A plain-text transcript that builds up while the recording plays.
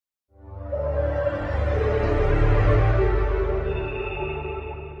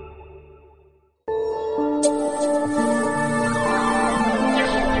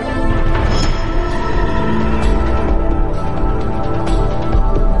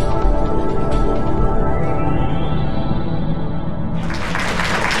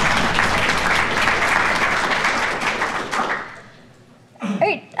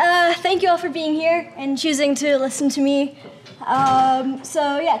choosing to listen to me.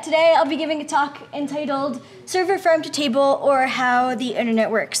 Today I'll be giving a talk entitled Server Farm to Table, or How the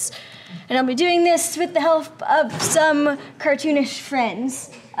Internet Works. And I'll be doing this with the help of some cartoonish friends,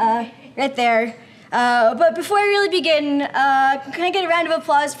 right there. But before I really begin, can I get a round of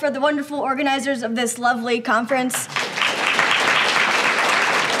applause for the wonderful organizers of this lovely conference?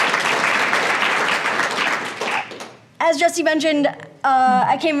 As Jesse mentioned,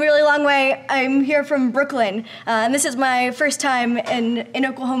 I came a really long way. I'm here from Brooklyn, and this is my first time in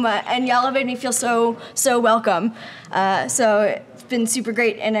Oklahoma, and y'all have made me feel so welcome. So it's been super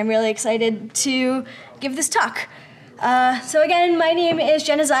great, and I'm really excited to give this talk. So again, my name is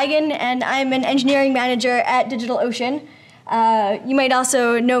Jenna Zeigen, and I'm an engineering manager at DigitalOcean. You might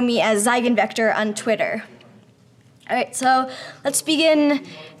also know me as ZeigenVector on Twitter. All right, so let's begin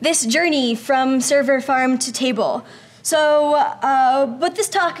this journey from server farm to table. So what this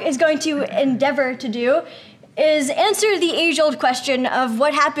talk is going to endeavor to do is answer the age-old question of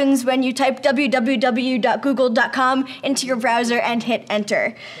what happens when you type www.google.com into your browser and hit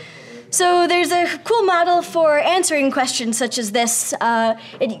enter. So there's a cool model for answering questions such as this.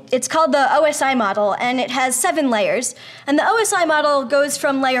 It's called the OSI model, and it has 7 layers. And the OSI model goes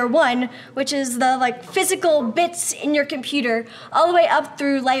from layer 1, which is the physical bits in your computer, all the way up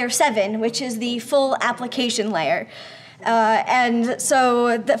through layer 7, which is the full application layer. And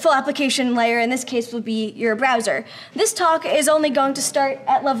so the full application layer in this case will be your browser. This talk is only going to start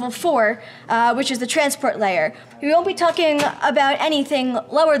at level 4, which is the transport layer. We won't be talking about anything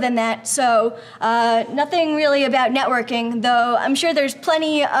lower than that, so nothing really about networking, though I'm sure there's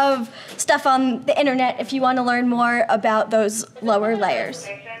plenty of stuff on the internet if you want to learn more about those lower layers.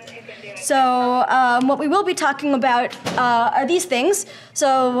 So what we will be talking about are these things.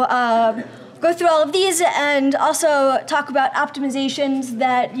 So go through all of these and also talk about optimizations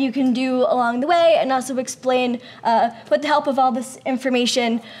that you can do along the way, and also explain, with the help of all this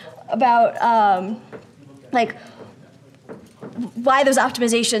information, about why those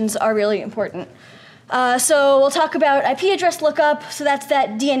optimizations are really important. So we'll talk about IP address lookup. So that's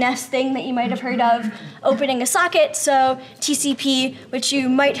that DNS thing that you might have heard of, opening a socket. So TCP, which you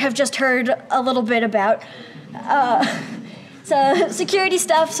might have just heard a little bit about. So security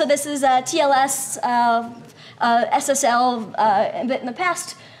stuff, so this is TLS, SSL a bit in the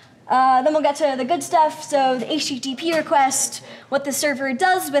past. Then we'll get to the good stuff, so the HTTP request, what the server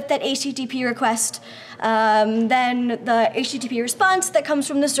does with that HTTP request, then the HTTP response that comes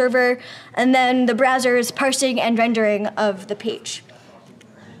from the server, and then the browser's parsing and rendering of the page.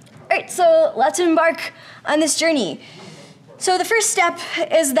 All right, so let's embark on this journey. So the first step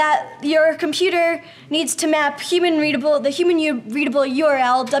is that your computer needs to map the human readable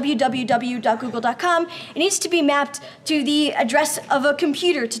URL, www.google.com. It needs to be mapped to the address of a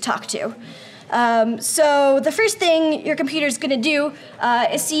computer to talk to. So the first thing your computer is going to do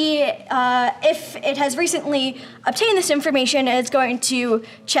is see if it has recently obtained this information, and it's going to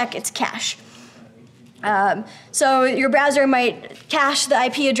check its cache. So your browser might cache the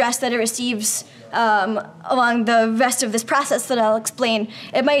IP address that it receives along the rest of this process that I'll explain.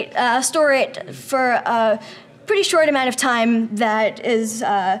 It might store it for a pretty short amount of time that is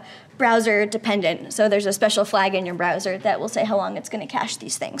browser dependent. So there's a special flag in your browser that will say how long it's going to cache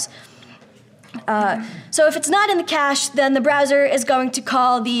these things. So if it's not in the cache, then the browser is going to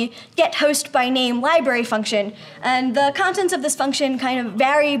call the getHostByName library function. And the contents of this function kind of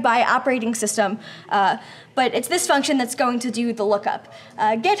vary by operating system. But it's this function that's going to do the lookup.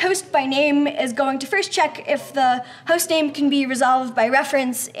 GetHostByName is going to first check if the hostname can be resolved by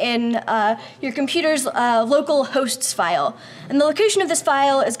reference in your computer's local hosts file. And the location of this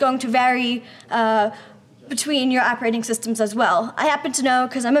file is going to vary between your operating systems as well. I happen to know,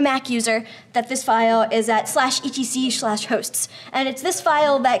 because I'm a Mac user, that this file is at /etc/hosts. And it's this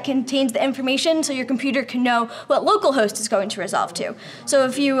file that contains the information so your computer can know what localhost is going to resolve to. So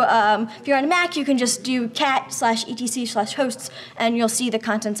if you're on a Mac, you can just do cat/etc/hosts, and you'll see the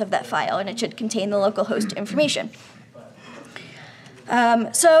contents of that file, and it should contain the localhost information.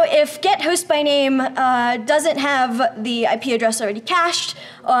 So if getHostByName doesn't have the IP address already cached,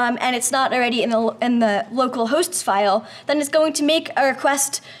 and it's not already in the local hosts file, then it's going to make a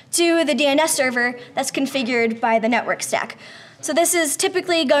request to the DNS server that's configured by the network stack. So this is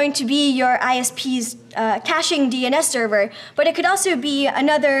typically going to be your ISP's caching DNS server, but it could also be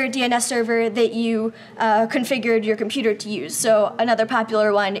another DNS server that you configured your computer to use. So another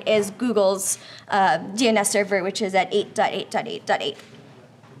popular one is Google's DNS server, which is at 8.8.8.8.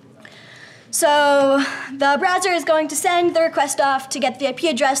 So the browser is going to send the request off to get the IP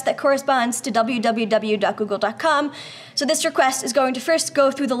address that corresponds to www.google.com. So this request is going to first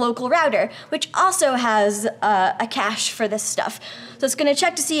go through the local router, which also has a cache for this stuff. So it's going to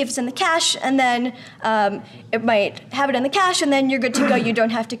check to see if it's in the cache, and then it might have it in the cache, and then you're good to go. You don't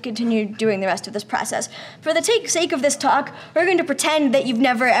have to continue doing the rest of this process. For the sake of this talk, we're going to pretend that you've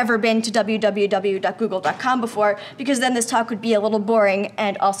never ever been to www.google.com before, because then this talk would be a little boring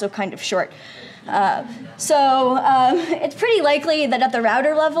and also kind of short. It's pretty likely that at the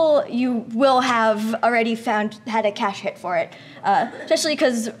router level, you will have already had a cache hit for it. Especially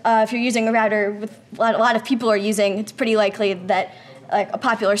because if you're using a router with a lot of people are using, it's pretty likely that a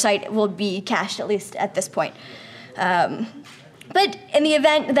popular site will be cached, at least at this point. But in the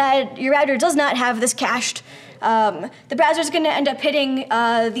event that your router does not have this cached, the browser is going to end up hitting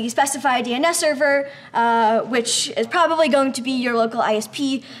the specified DNS server, which is probably going to be your local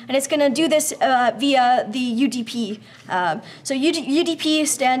ISP, and it's going to do this via the UDP. UDP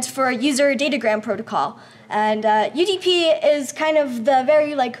stands for User Datagram Protocol, and UDP is kind of the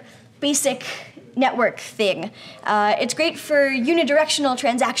very basic network thing. It's great for unidirectional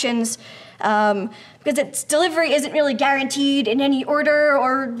transactions. Because its delivery isn't really guaranteed in any order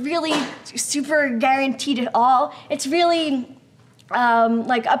or really super guaranteed at all. It's really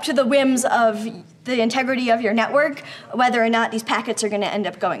up to the whims of the integrity of your network, whether or not these packets are going to end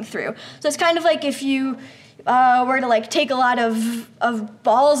up going through. So it's kind of like if you were to take a lot of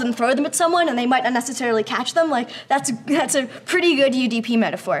balls and throw them at someone and they might not necessarily catch them. That's a pretty good UDP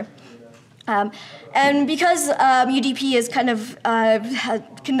metaphor. And because UDP is kind of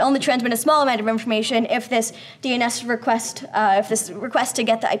can only transmit a small amount of information, if this DNS request, if this request to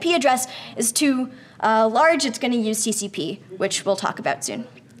get the IP address is too large, it's going to use TCP, which we'll talk about soon.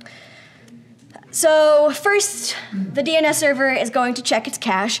 So first, the DNS server is going to check its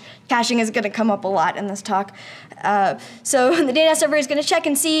cache. Caching is going to come up a lot in this talk. So the DNS server is going to check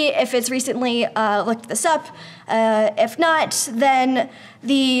and see if it's recently looked this up. If not, then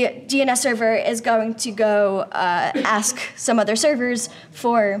the DNS server is going to go ask some other servers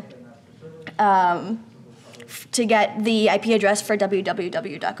to get the IP address for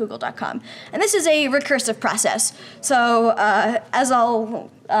www.google.com. And this is a recursive process. So as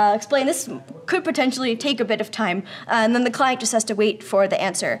I'll explain, this could potentially take a bit of time, and then the client just has to wait for the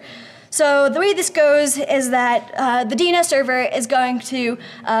answer. So the way this goes is that the DNS server is going to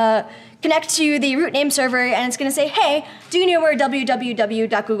connect to the root name server, and it's going to say, hey, do you know where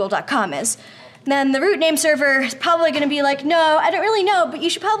www.google.com is? And then the root name server is probably going to be like, no, I don't really know, but you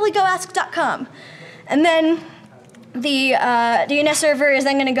should probably go ask .com. And then the DNS server is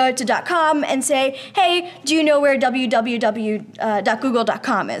then going to go to .com and say, hey, do you know where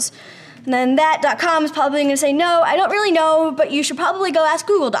www.google.com is? And then that .com is probably going to say, no, I don't really know, but you should probably go ask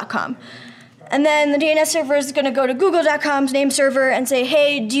google.com. And then the DNS server is going to go to google.com's name server and say,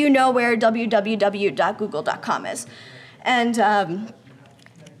 hey, do you know where www.google.com is? And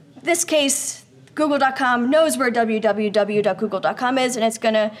this case, google.com knows where www.google.com is, and it's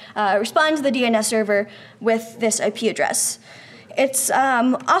going to respond to the DNS server with this IP address. It's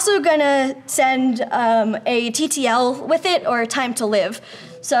also going to send a TTL with it, or time to live.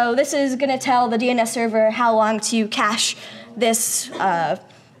 So this is going to tell the DNS server how long to cache this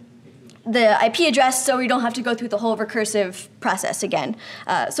the IP address, so we don't have to go through the whole recursive process again.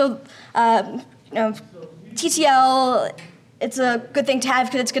 TTL, it's a good thing to have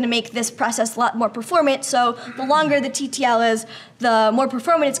because it's going to make this process a lot more performant. So the longer the TTL is, the more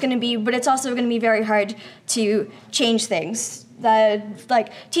performant it's going to be, but it's also going to be very hard to change things.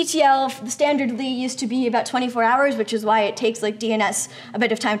 TTL standardly used to be about 24 hours, which is why it takes DNS a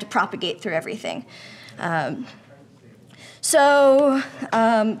bit of time to propagate through everything. Once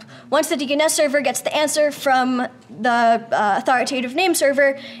the DNS server gets the answer from the authoritative name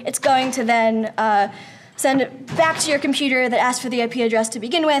server, it's going to then send it back to your computer that asked for the IP address to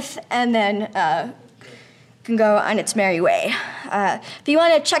begin with, and then can go on its merry way. If you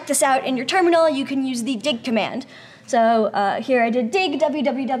want to check this out in your terminal, you can use the dig command. So here I did dig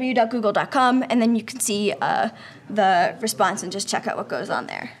www.google.com, and then you can see the response and just check out what goes on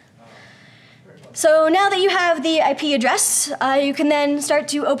there. So now that you have the IP address, you can then start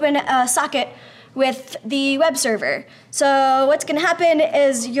to open a socket with the web server. So what's going to happen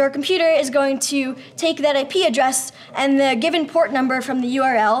is your computer is going to take that IP address and the given port number from the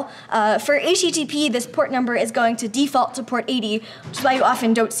URL. For HTTP, this port number is going to default to port 80, which is why you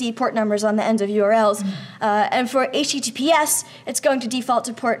often don't see port numbers on the ends of URLs. And for HTTPS, it's going to default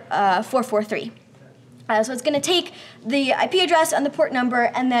to port 443. So it's going to take the IP address and the port number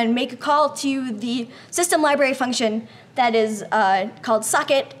and then make a call to the system library function that is called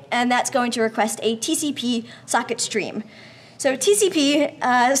socket, and that's going to request a TCP socket stream. So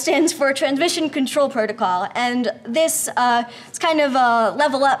TCP stands for Transmission Control Protocol, and this is kind of a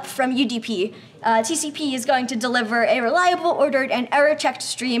level up from UDP. TCP is going to deliver a reliable, ordered, and error-checked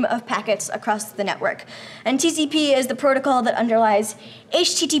stream of packets across the network. And TCP is the protocol that underlies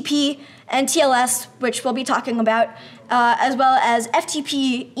HTTP and TLS, which we'll be talking about, as well as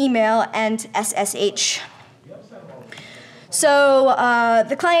FTP, email, and SSH. So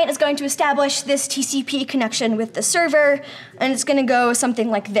the client is going to establish this TCP connection with the server, and it's going to go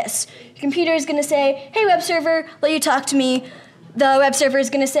something like this. Your computer is going to say, hey, web server, let you talk to me. The web server is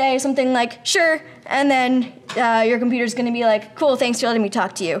going to say something like, sure, and then your computer is going to be like, cool, thanks for letting me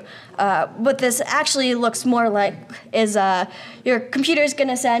talk to you. What this actually looks more like is your computer is going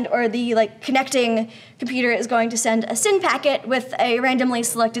to send, or the connecting computer is going to send a SYN packet with a randomly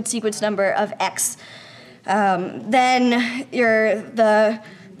selected sequence number of X. Then the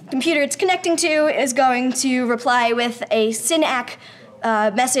computer it's connecting to is going to reply with a SYNAC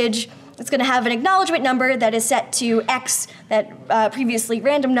message. It's going to have an acknowledgement number that is set to X, that previously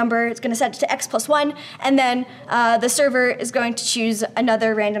random number. It's going to set it to X plus 1, and then the server is going to choose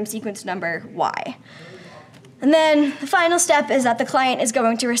another random sequence number, Y. And then the final step is that the client is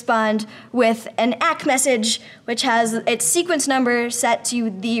going to respond with an ACK message, which has its sequence number set to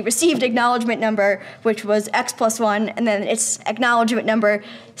the received acknowledgement number, which was X plus 1, and then its acknowledgement number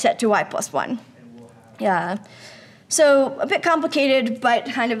set to Y plus 1. Yeah. So a bit complicated, but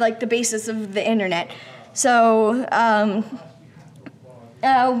kind of like the basis of the internet. So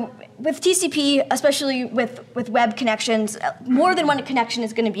with TCP, especially with web connections, more than one connection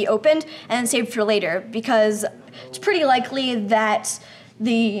is going to be opened and saved for later, because it's pretty likely that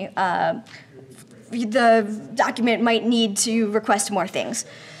the document might need to request more things.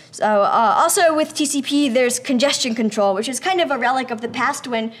 So also with TCP, there's congestion control, which is kind of a relic of the past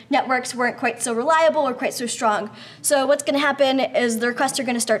when networks weren't quite so reliable or quite so strong. So what's going to happen is the requests are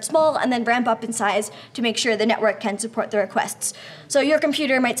going to start small and then ramp up in size to make sure the network can support the requests. So your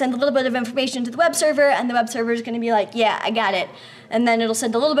computer might send a little bit of information to the web server, and the web server is going to be like, yeah, I got it. And then it'll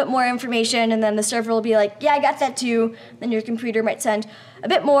send a little bit more information, and then the server will be like, yeah, I got that too. Then your computer might send a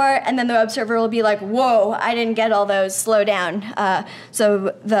bit more, and then the web server will be like, whoa, I didn't get all those, slow down.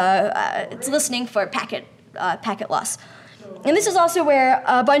 So it's listening for packet loss. And this is also where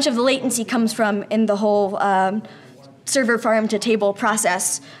a bunch of the latency comes from in the whole server farm to table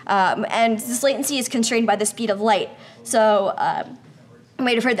process. And this latency is constrained by the speed of light. So you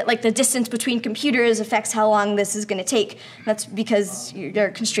might have heard that the distance between computers affects how long this is going to take. That's because you're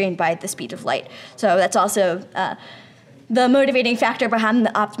constrained by the speed of light. So that's also the motivating factor behind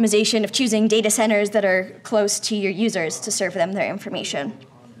the optimization of choosing data centers that are close to your users to serve them their information.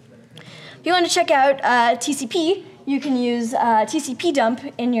 If you want to check out TCP, you can use TCP dump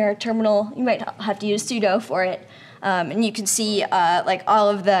in your terminal. You might have to use sudo for it. And you can see all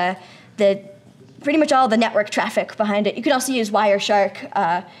of pretty much all the network traffic behind it. You can also use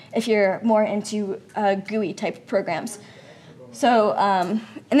Wireshark if you're more into GUI type programs. So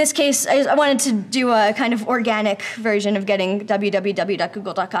in this case, I wanted to do a kind of organic version of getting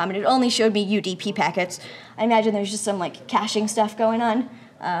www.google.com, and it only showed me UDP packets. I imagine there's just some caching stuff going on.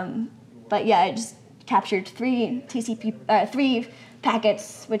 But yeah, I just captured three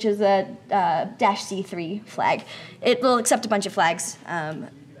packets, which is a -C3 flag. It will accept a bunch of flags.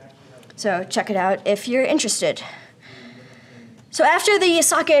 So check it out if you're interested. So after the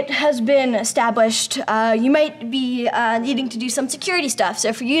socket has been established, you might be needing to do some security stuff. So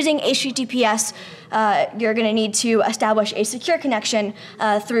if you're using HTTPS, you're going to need to establish a secure connection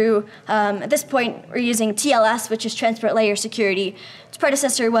through, at this point, we're using TLS, which is Transport Layer Security. Its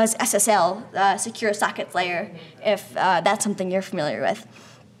predecessor was SSL, Secure Sockets Layer, if that's something you're familiar with.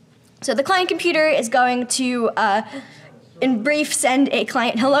 So the client computer is going to in brief, send a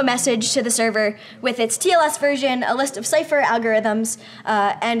client hello message to the server with its TLS version, a list of cipher algorithms,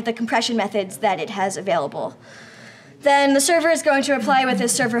 and the compression methods that it has available. Then the server is going to reply with a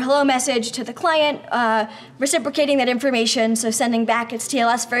server hello message to the client, reciprocating that information, so sending back its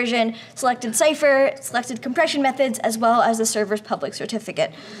TLS version, selected cipher, selected compression methods, as well as the server's public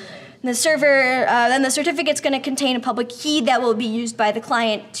certificate. The server, then the certificate's going to contain a public key that will be used by the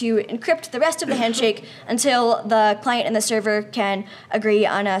client to encrypt the rest of the handshake until the client and the server can agree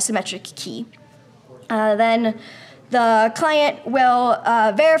on a symmetric key. Then the client will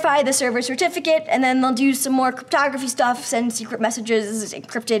verify the server certificate, and then they'll do some more cryptography stuff, send secret messages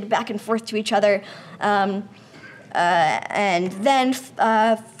encrypted back and forth to each other. And then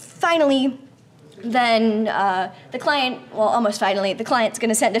finally, then the client, well, almost finally, the client's going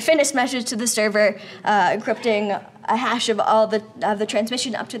to send a finished message to the server, encrypting a hash of all the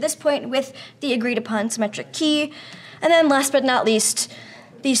transmission up to this point with the agreed upon symmetric key. And then last but not least,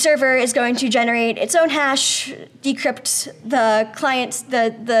 the server is going to generate its own hash, decrypt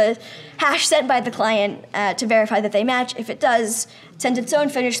the hash sent by the client to verify that they match. If it does, send its own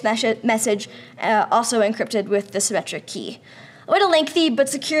finished message, also encrypted with the symmetric key. A little lengthy, but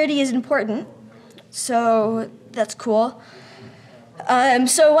security is important. So that's cool.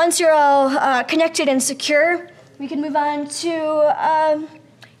 So once you're all connected and secure, we can move on to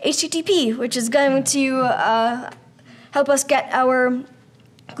HTTP, which is going to help us get our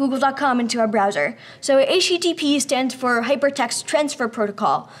google.com into our browser. So HTTP stands for Hypertext Transfer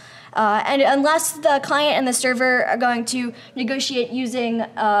Protocol. And unless the client and the server are going to negotiate using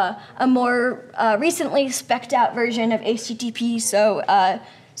a more recently spec'd out version of HTTP, so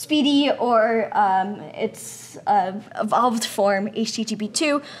Speedy or its evolved form,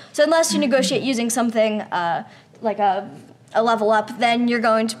 HTTP2. So unless you negotiate using something like a level up, then you're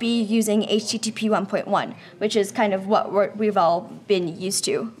going to be using HTTP 1.1, which is kind of what we've all been used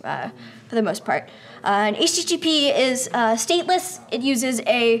to for the most part. And HTTP is stateless. It uses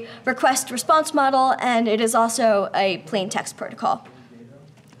a request-response model, and it is also a plain text protocol.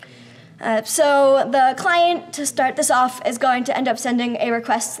 So the client, to start this off, is going to end up sending a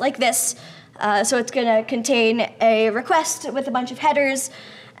request like this. So it's going to contain a request with a bunch of headers,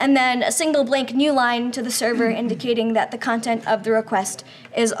 and then a single blank new line to the server indicating that the content of the request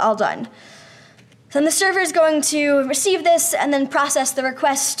is all done. Then the server is going to receive this and then process the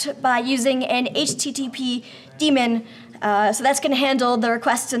request by using an HTTP daemon. So that's going to handle the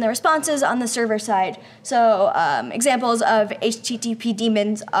requests and the responses on the server side. So examples of HTTP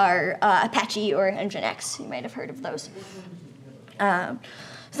daemons are Apache or Nginx. You might have heard of those.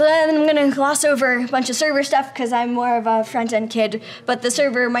 So then I'm going to gloss over a bunch of server stuff because I'm more of a front-end kid, but the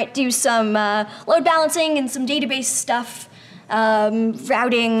server might do some load balancing and some database stuff,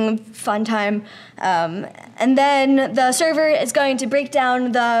 routing, fun time. And then the server is going to break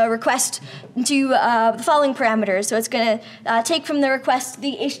down the request into the following parameters. So it's going to take from the request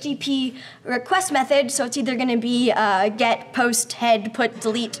the HTTP request method. So it's either going to be get, post, head, put,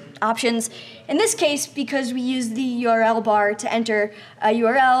 delete options. In this case, because we use the URL bar to enter a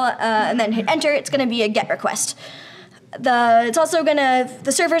URL and then hit enter, it's going to be a get request.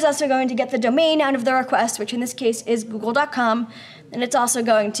 The server is also going to get the domain out of the request, which in this case is google.com, and it's also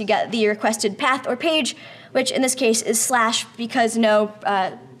going to get the requested path or page, which in this case is / because no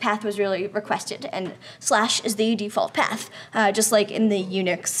path was really requested, and / is the default path, just like in the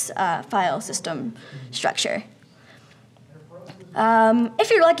Unix file system structure.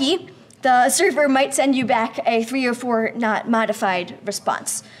 If you're lucky, the server might send you back a 3 or 4 not modified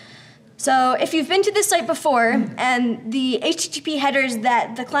response. So if you've been to this site before and the HTTP headers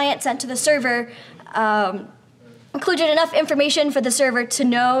that the client sent to the server included enough information for the server to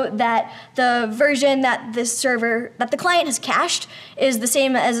know that the version that the client has cached is the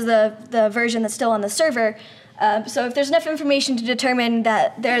same as the version that's still on the server. So if there's enough information to determine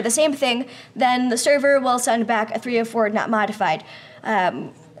that they're the same thing, then the server will send back a 3 or 4 not modified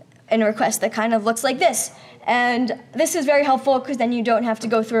in a request that kind of looks like this. And this is very helpful because then you don't have to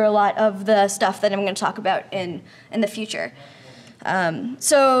go through a lot of the stuff that I'm going to talk about in the future.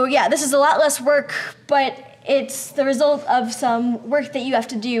 So yeah, this is a lot less work, but it's the result of some work that you have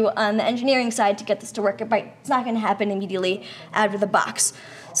to do on the engineering side to get this to work. It's not going to happen immediately out of the box.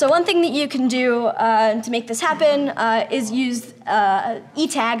 So one thing that you can do to make this happen is use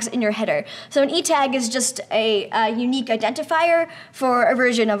e-tags in your header. So an e-tag is just a unique identifier for a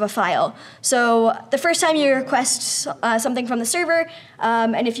version of a file. So the first time you request something from the server,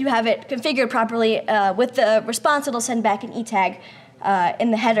 and if you have it configured properly, with the response it'll send back an e-tag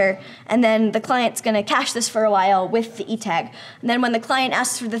in the header, and then the client's going to cache this for a while with the e-tag. And then when the client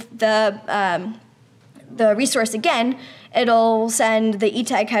asks for the resource again, it'll send the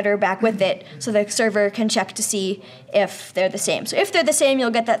e-tag header back with it so the server can check to see if they're the same. So if they're the same,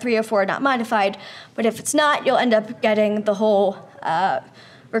 you'll get that 3 or 4 not modified, but if it's not, you'll end up getting the whole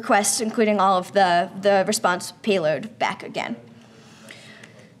request, including all of the response payload back again.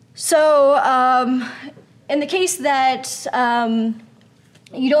 So in the case that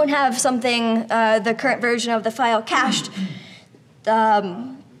you don't have something, the current version of the file cached,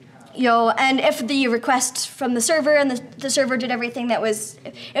 and if the request from the server and the server did everything that was,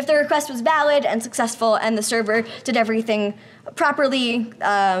 if the request was valid and successful and the server did everything properly,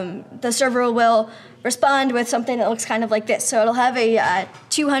 the server will respond with something that looks kind of like this. So it'll have a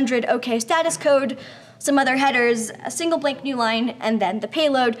 200 OK status code. some other headers, a single blank new line, and then the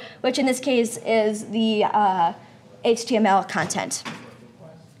payload, which in this case is the HTML content.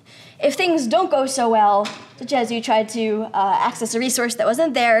 If things don't go so well, such as you tried to access a resource that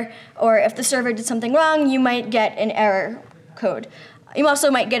wasn't there, or if the server did something wrong, you might get an error code. You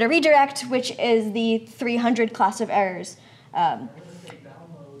also might get a redirect, which is the 300 class of errors.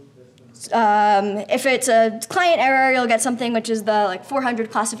 If it's a client error, you'll get something which is the 400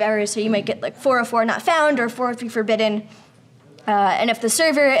 class of errors, so you might get 404 not found or 403 forbidden. And if the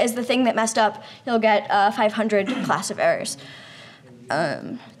server is the thing that messed up, you'll get 500 class of errors.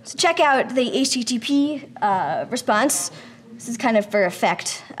 So check out the HTTP response. This is kind of for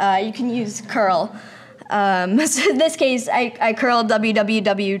effect. You can use curl. So in this case, I curled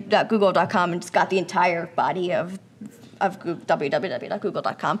www.google.com and just got the entire body of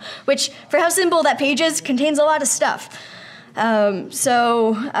www.google.com, which, for how simple that page is, contains a lot of stuff.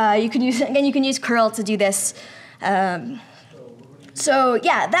 So you can use curl to do this. So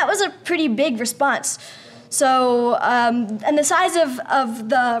yeah, that was a pretty big response. So, and the size of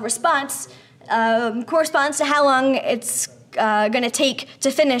the response corresponds to how long it's going to take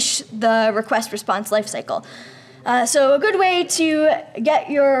to finish the request response lifecycle. So a good way to get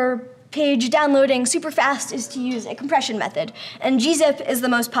your page downloading super fast is to use a compression method. And gzip is the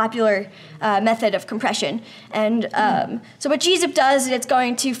most popular method of compression. And so what gzip does is it's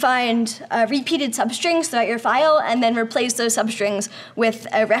going to find repeated substrings throughout your file and then replace those substrings with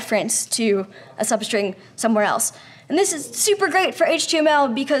a reference to a substring somewhere else. And this is super great for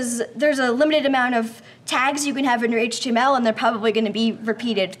HTML because there's a limited amount of tags you can have in your HTML, and they're probably going to be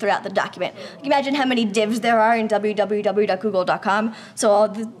repeated throughout the document. Imagine how many divs there are in www.google.com. So all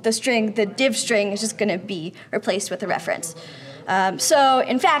the div string is just going to be replaced with a reference. So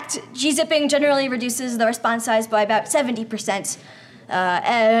in fact, gzipping generally reduces the response size by about 70%.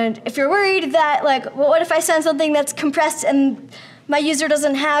 And if you're worried that, well, what if I send something that's compressed and my user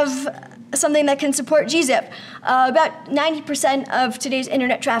doesn't have something that can support gzip? About 90% of today's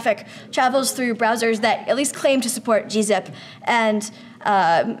internet traffic travels through browsers that at least claim to support gzip, and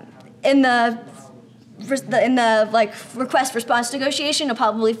in the request response negotiation, you'll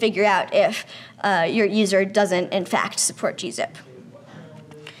probably figure out if your user doesn't in fact support gzip.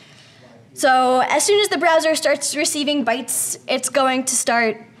 So as soon as the browser starts receiving bytes, it's going to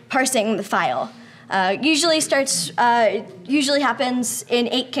start parsing the file. Usually happens in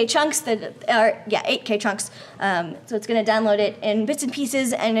 8K chunks. 8K chunks. So it's going to download it in bits and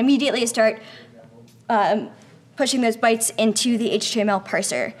pieces and immediately start pushing those bytes into the HTML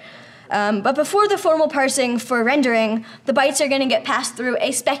parser. But before the formal parsing for rendering, the bytes are going to get passed through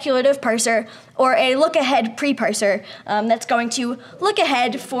a speculative parser or a look-ahead pre-parser that's going to look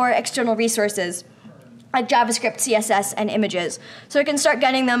ahead for external resources like JavaScript, CSS, and images. So it can start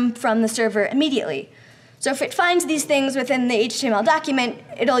getting them from the server immediately. So if it finds these things within the HTML document,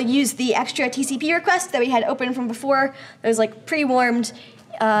 it'll use the extra TCP requests that we had open from before, those pre-warmed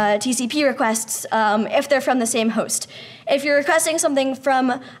TCP requests, if they're from the same host. If you're requesting something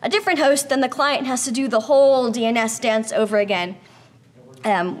from a different host, then the client has to do the whole DNS dance over again,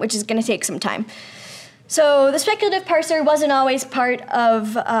 which is going to take some time. So the speculative parser wasn't always part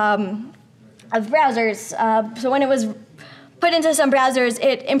of browsers. So when it was put into some browsers,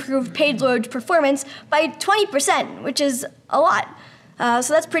 it improved page load performance by 20%, which is a lot.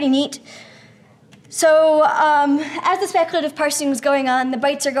 So that's pretty neat. So as the speculative parsing was going on, the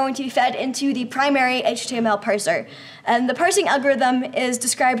bytes are going to be fed into the primary HTML parser. And the parsing algorithm is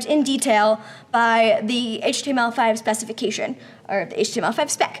described in detail by the HTML5 specification, or the HTML5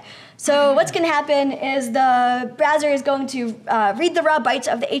 spec. So what's going to happen is the browser is going to read the raw bytes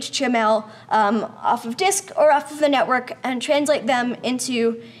of the HTML off of disk or off of the network and translate them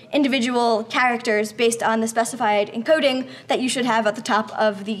into individual characters based on the specified encoding that you should have at the top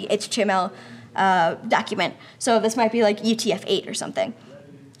of the HTML document. So this might be like UTF-8 or something.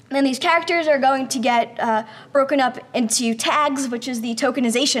 And then these characters are going to get broken up into tags, which is the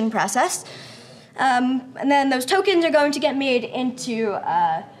tokenization process. And then those tokens are going to get made into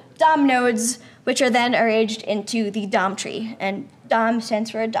DOM nodes, which are then arranged into the DOM tree. And DOM stands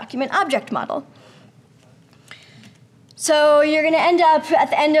for Document Object Model. So you're going to end up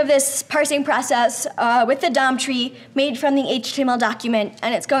at the end of this parsing process with the DOM tree made from the HTML document,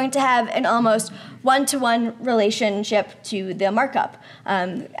 and it's going to have an almost one-to-one relationship to the markup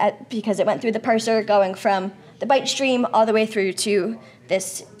because it went through the parser going from the byte stream all the way through to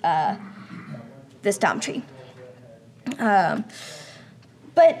this, this DOM tree.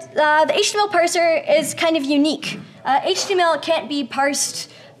 But the HTML parser is kind of unique. HTML can't be parsed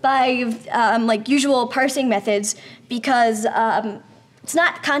by usual parsing methods because it's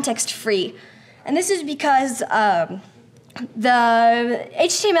not context free. And this is because the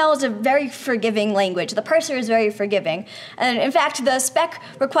HTML is a very forgiving language. The parser is very forgiving. And in fact, the spec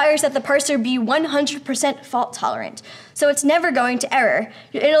requires that the parser be 100% fault tolerant. So it's never going to error.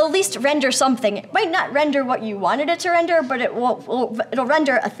 It'll at least render something. It might not render what you wanted it to render, but it'll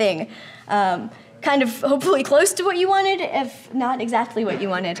render a thing. Kind of hopefully close to what you wanted, if not exactly what you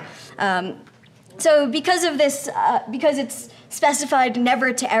wanted. So because of this, because it's specified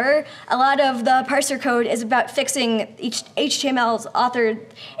never to error, a lot of the parser code is about fixing each HTML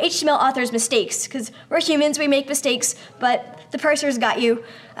author's mistakes, because we're humans, we make mistakes, but the parser's got you.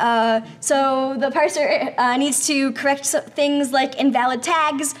 So the parser needs to correct things like invalid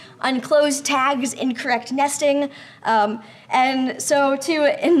tags, unclosed tags, incorrect nesting, and so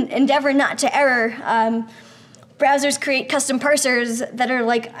to endeavor not to error, browsers create custom parsers that are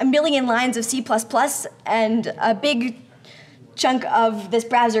like a million lines of C++, and a big chunk of this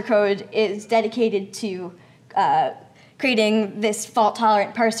browser code is dedicated to creating this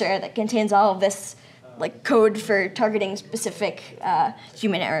fault-tolerant parser that contains all of this like code for targeting specific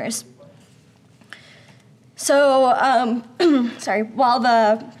human errors. So, sorry, while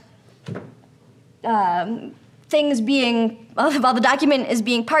the while the document is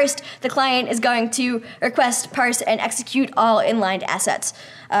being parsed, the client is going to request, parse, and execute all inlined assets.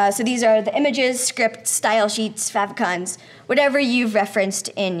 So these are the images, scripts, style sheets, favicons, whatever you've referenced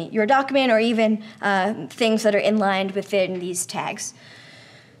in your document, or even things that are inlined within these tags.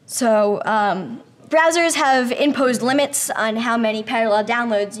 So browsers have imposed limits on how many parallel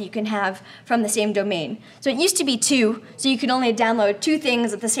downloads you can have from the same domain. So it used to be 2, so you could only download 2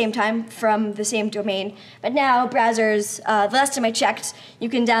 things at the same time from the same domain. But now browsers, the last time I checked, you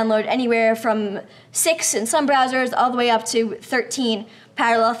can download anywhere from 6 in some browsers all the way up to 13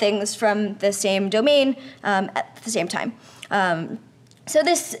 parallel things from the same domain at the same time. So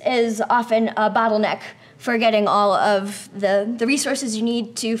this is often a bottleneck for getting all of the resources you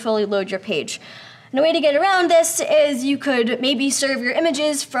need to fully load your page. And a way to get around this is you could maybe serve your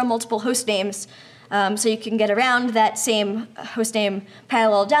images from multiple host names, so you can get around that same hostname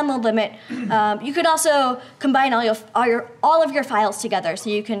parallel download limit. You could also combine all of your files together, so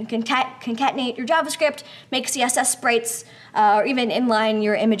you can concatenate your JavaScript, make CSS sprites, or even inline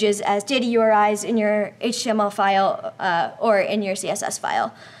your images as data URIs in your HTML file or in your CSS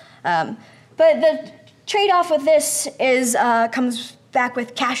file. But the trade-off with this is comes back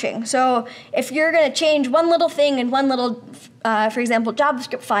with caching. So if you're going to change one little thing in one little, for example,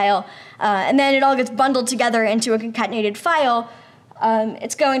 JavaScript file, and then it all gets bundled together into a concatenated file,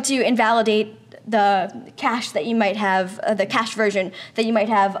 it's going to invalidate the cache that you might have, the cache version that you might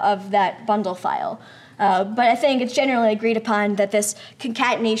have of that bundle file. But I think it's generally agreed upon that this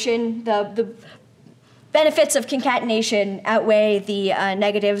concatenation, the benefits of concatenation outweigh the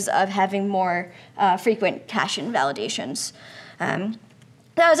negatives of having more frequent cache invalidations.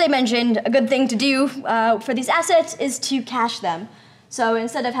 As I mentioned, a good thing to do for these assets is to cache them. So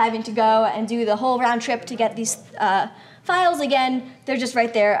instead of having to go and do the whole round trip to get these files again, they're just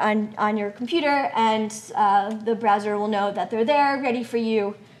right there on your computer, and the browser will know that they're there, ready for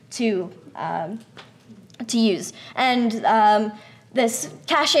you to use. And this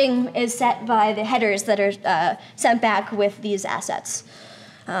caching is set by the headers that are sent back with these assets.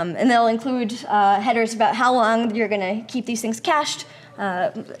 And they'll include headers about how long you're going to keep these things cached,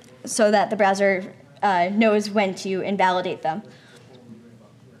 so that the browser knows when to invalidate them.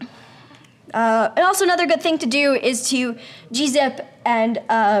 And also another good thing to do is to gzip and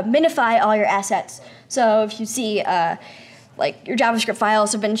minify all your assets. So if you see like your JavaScript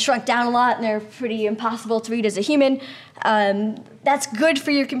files have been shrunk down a lot and they're pretty impossible to read as a human, that's good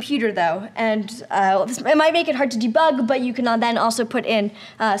for your computer though. And it might make it hard to debug, but you can then also put in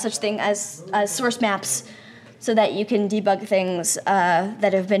such thing as source maps so that you can debug things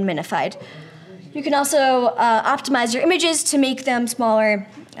that have been minified. You can also optimize your images to make them smaller.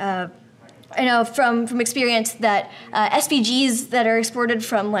 I know from experience that SVGs that are exported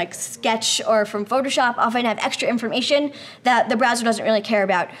from like Sketch or from Photoshop often have extra information that the browser doesn't really care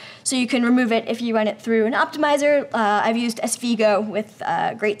about. So you can remove it if you run it through an optimizer. I've used SVGo with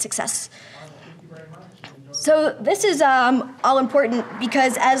great success. So this is all important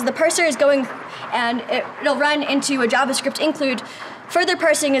because as the parser is going and it'll run into a JavaScript include, further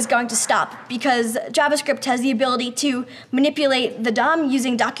parsing is going to stop because JavaScript has the ability to manipulate the DOM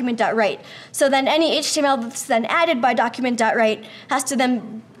using document.write. So then any HTML that's then added by document.write has to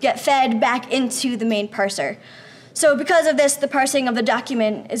then get fed back into the main parser. So because of this, the parsing of the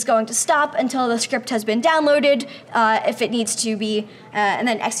document is going to stop until the script has been downloaded, if it needs to be, and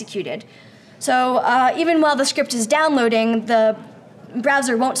then executed. So even while the script is downloading, the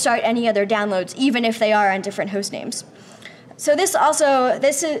browser won't start any other downloads, even if they are on different host names. So this also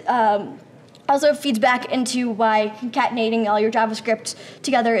feeds back into why concatenating all your JavaScript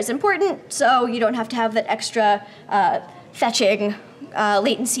together is important, so you don't have to have that extra fetching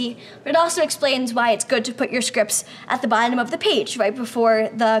latency. But it also explains why it's good to put your scripts at the bottom of the page, right before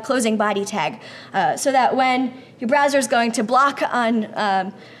the closing body tag, so that when your browser is going to block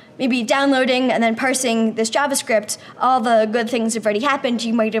on maybe downloading and then parsing this JavaScript, all the good things have already happened.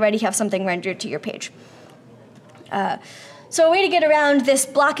 You might already have something rendered to your page. So a way to get around this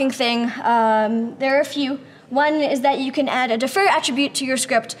blocking thing, there are a few. One is that you can add a defer attribute to your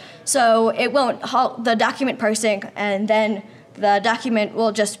script, so it won't halt the document parsing, and then the document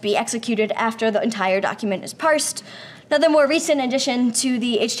will just be executed after the entire document is parsed. Another more recent addition to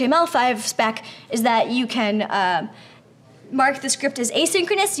the HTML5 spec is that you can mark the script as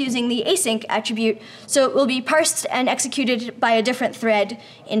asynchronous using the async attribute, so it will be parsed and executed by a different thread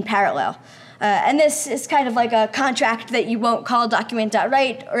in parallel. And this is kind of like a contract that you won't call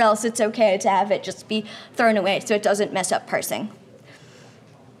document.write, or else it's okay to have it just be thrown away so it doesn't mess up parsing.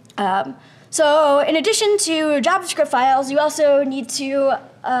 So in addition to JavaScript files, you also need to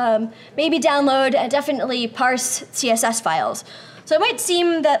maybe download and definitely parse CSS files. So it might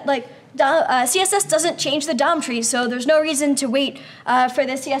seem that CSS doesn't change the DOM tree, so there's no reason to wait for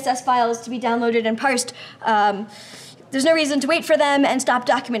the CSS files to be downloaded and parsed. There's no reason to wait for them and stop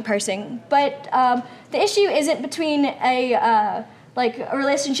document parsing. But the issue isn't between a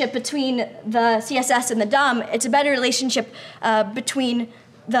relationship between the CSS and the DOM. It's a better relationship between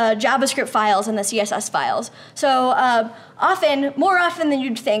the JavaScript files and the CSS files. So more often than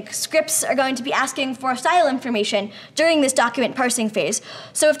you'd think, scripts are going to be asking for style information during this document parsing phase.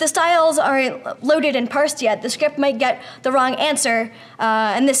 So if the styles aren't loaded and parsed yet, the script might get the wrong answer,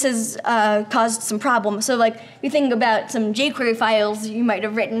 and this has caused some problems. So you think about some jQuery files you might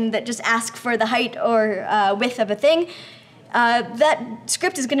have written that just ask for the height or width of a thing. That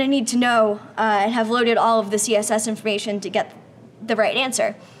script is going to need to know and have loaded all of the CSS information to get the right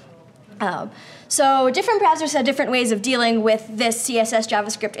answer. So different browsers have different ways of dealing with this CSS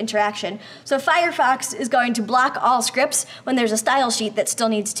JavaScript interaction. So Firefox is going to block all scripts when there's a style sheet that still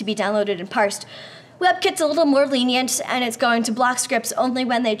needs to be downloaded and parsed. WebKit's a little more lenient, and it's going to block scripts only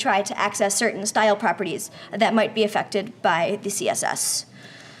when they try to access certain style properties that might be affected by the CSS.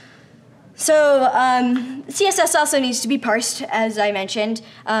 So CSS also needs to be parsed, as I mentioned,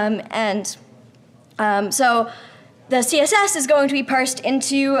 so the CSS is going to be parsed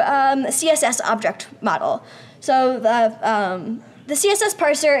into a CSS object model. So the CSS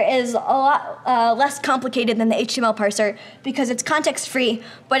parser is a lot less complicated than the HTML parser because it's context-free,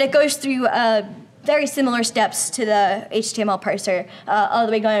 but it goes through very similar steps to the HTML parser, all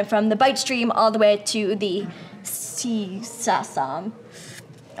the way going from the byte stream all the way to the CSS.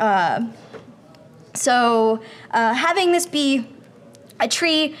 So having this be a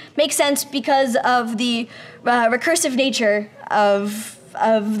tree makes sense because of the recursive nature of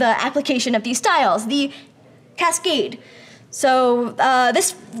the application of these styles, the cascade. So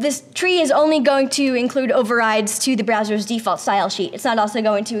this tree is only going to include overrides to the browser's default style sheet. It's not also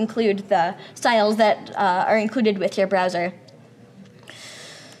going to include the styles that are included with your browser.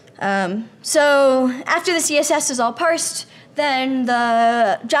 So after the CSS is all parsed, then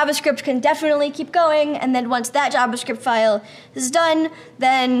the JavaScript can definitely keep going, and then once that JavaScript file is done,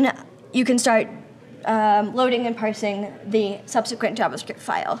 then you can start loading and parsing the subsequent JavaScript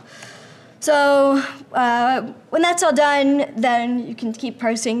file. So when that's all done, then you can keep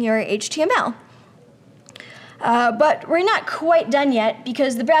parsing your HTML. But we're not quite done yet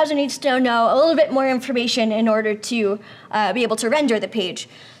because the browser needs to know a little bit more information in order to be able to render the page.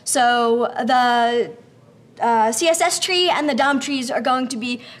 So the CSS tree and the DOM trees are going to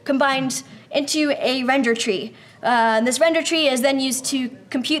be combined into a render tree. This render tree is then used to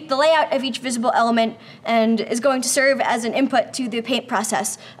compute the layout of each visible element and is going to serve as an input to the paint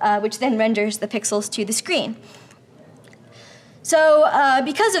process, which then renders the pixels to the screen. So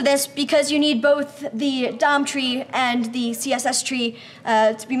because of this, because you need both the DOM tree and the CSS tree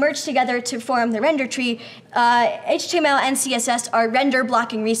to be merged together to form the render tree, HTML and CSS are render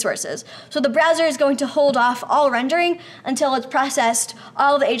blocking resources. So the browser is going to hold off all rendering until it's processed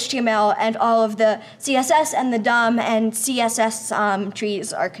all the HTML and all of the CSS and the DOM and CSS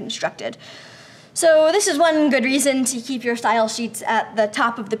trees are constructed. So this is one good reason to keep your style sheets at the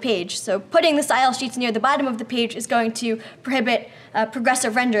top of the page. So putting the style sheets near the bottom of the page is going to prohibit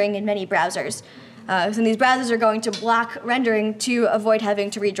progressive rendering in many browsers. So these browsers are going to block rendering to avoid having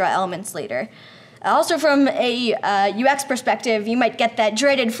to redraw elements later. Also from a UX perspective, you might get that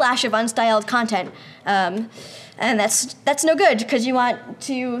dreaded flash of unstyled content. And that's no good, because you want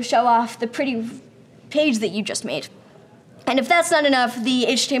to show off the pretty page that you just made. And if that's not enough, the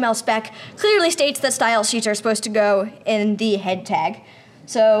HTML spec clearly states that style sheets are supposed to go in the head tag.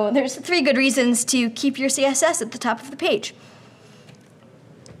 So there's 3 good reasons to keep your CSS at the top of the page.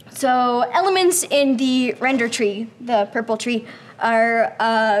 So elements in the render tree, the purple tree, are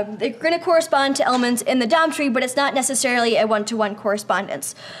they're going to correspond to elements in the DOM tree, but it's not necessarily a one-to-one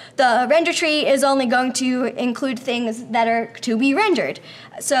correspondence. The render tree is only going to include things that are to be rendered.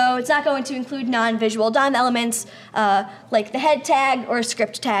 So it's not going to include non-visual DOM elements like the head tag or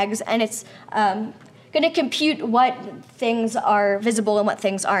script tags, and it's going to compute what things are visible and what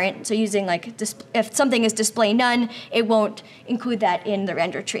things aren't. So using like, if something is display none, it won't include that in the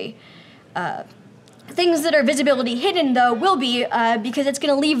render tree. Things that are visibility hidden, though, will be, because it's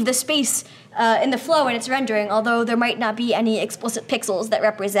going to leave the space in the flow in its rendering, although there might not be any explicit pixels that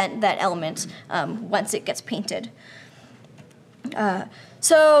represent that element once it gets painted.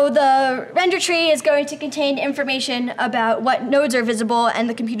 So the render tree is going to contain information about what nodes are visible and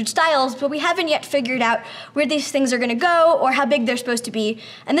the computed styles, but we haven't yet figured out where these things are going to go or how big they're supposed to be.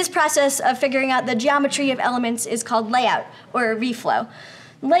 And this process of figuring out the geometry of elements is called layout, or reflow.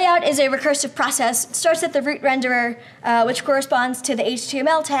 Layout is a recursive process. It starts at the root renderer, which corresponds to the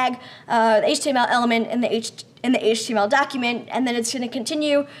HTML tag, the HTML element in the HTML document, and then it's going to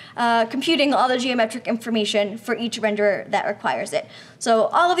continue computing all the geometric information for each renderer that requires it. So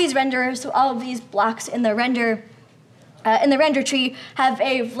all of these renderers, so all of these blocks in the render tree have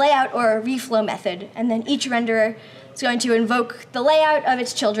a layout or a reflow method, and then each renderer is going to invoke the layout of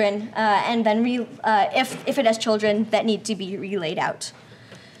its children, and then if it has children that need to be relayed out.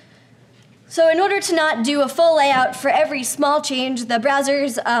 So in order to not do a full layout for every small change, the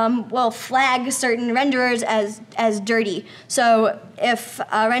browsers will flag certain renderers as dirty. So if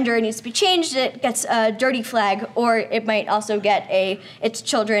a renderer needs to be changed, it gets a dirty flag, or it might also get its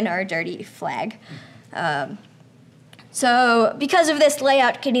children are dirty flag. So because of this,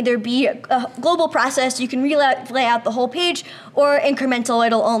 layout can either be a global process, you can lay out the whole page, or incremental,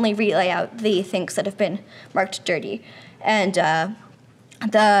 it'll only relay out the things that have been marked dirty. And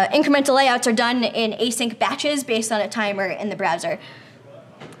the incremental layouts are done in async batches based on a timer in the browser.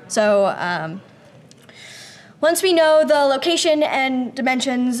 So once we know the location and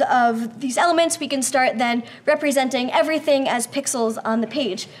dimensions of these elements, we can start then representing everything as pixels on the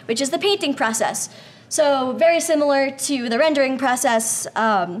page, which is the painting process. So very similar to the rendering process,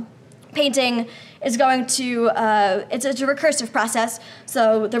 painting is going to, it's a recursive process,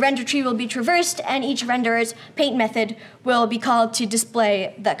 so the render tree will be traversed and each renderer's paint method will be called to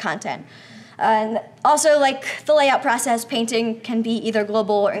display the content. And also, like the layout process, painting can be either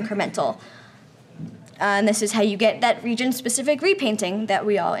global or incremental. And this is how you get that region-specific repainting that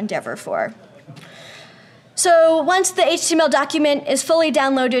we all endeavor for. So once the HTML document is fully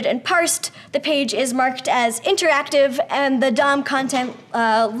downloaded and parsed, the page is marked as interactive and the DOM content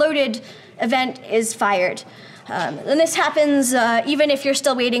loaded event is fired. And this happens even if you're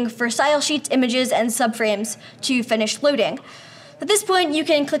still waiting for style sheets, images, and subframes to finish loading. At this point, you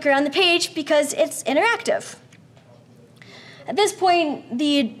can click around the page because it's interactive. At this point,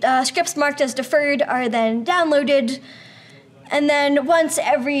 the scripts marked as deferred are then downloaded, and then once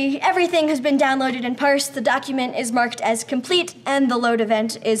everything has been downloaded and parsed, the document is marked as complete and the load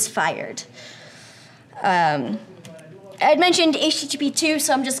event is fired. I'd mentioned HTTP 2,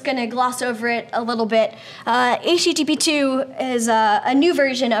 so I'm just going to gloss over it a little bit. HTTP 2 is a new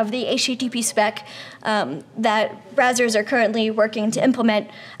version of the HTTP spec that browsers are currently working to implement.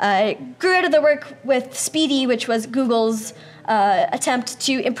 It grew out of the work with Speedy, which was Google's attempt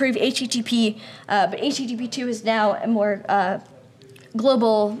to improve HTTP, but HTTP 2 is now a more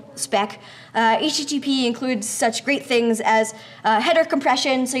global spec. HTTP includes such great things as header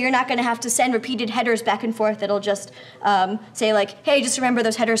compression, so you're not going to have to send repeated headers back and forth. It'll just say like, hey, just remember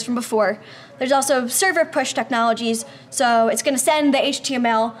those headers from before. There's also server push technologies, so it's going to send the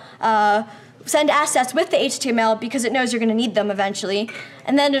HTML, send assets with the HTML because it knows you're going to need them eventually.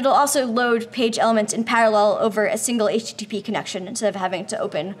 And then it'll also load page elements in parallel over a single HTTP connection instead of having to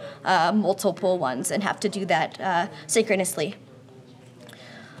open multiple ones and have to do that synchronously.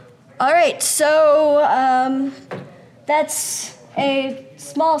 All right, so that's a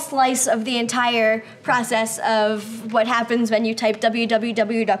small slice of the entire process of what happens when you type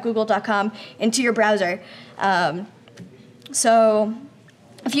www.google.com into your browser. So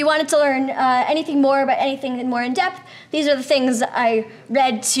if you wanted to learn anything more about anything more in depth, these are the things I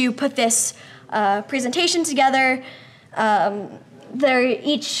read to put this presentation together. They're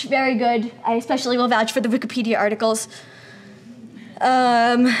each very good. I especially will vouch for the Wikipedia articles.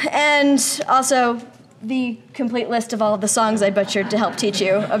 And also, the complete list of all of the songs I butchered to help teach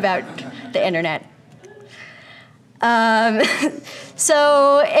you about the internet.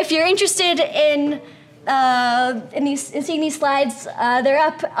 So if you're interested in seeing these slides, they're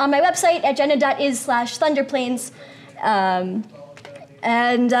up on my website at jenna.is/thunderplanes.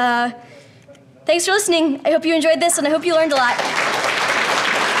 Thanks for listening. I hope you enjoyed this, and I hope you learned a lot.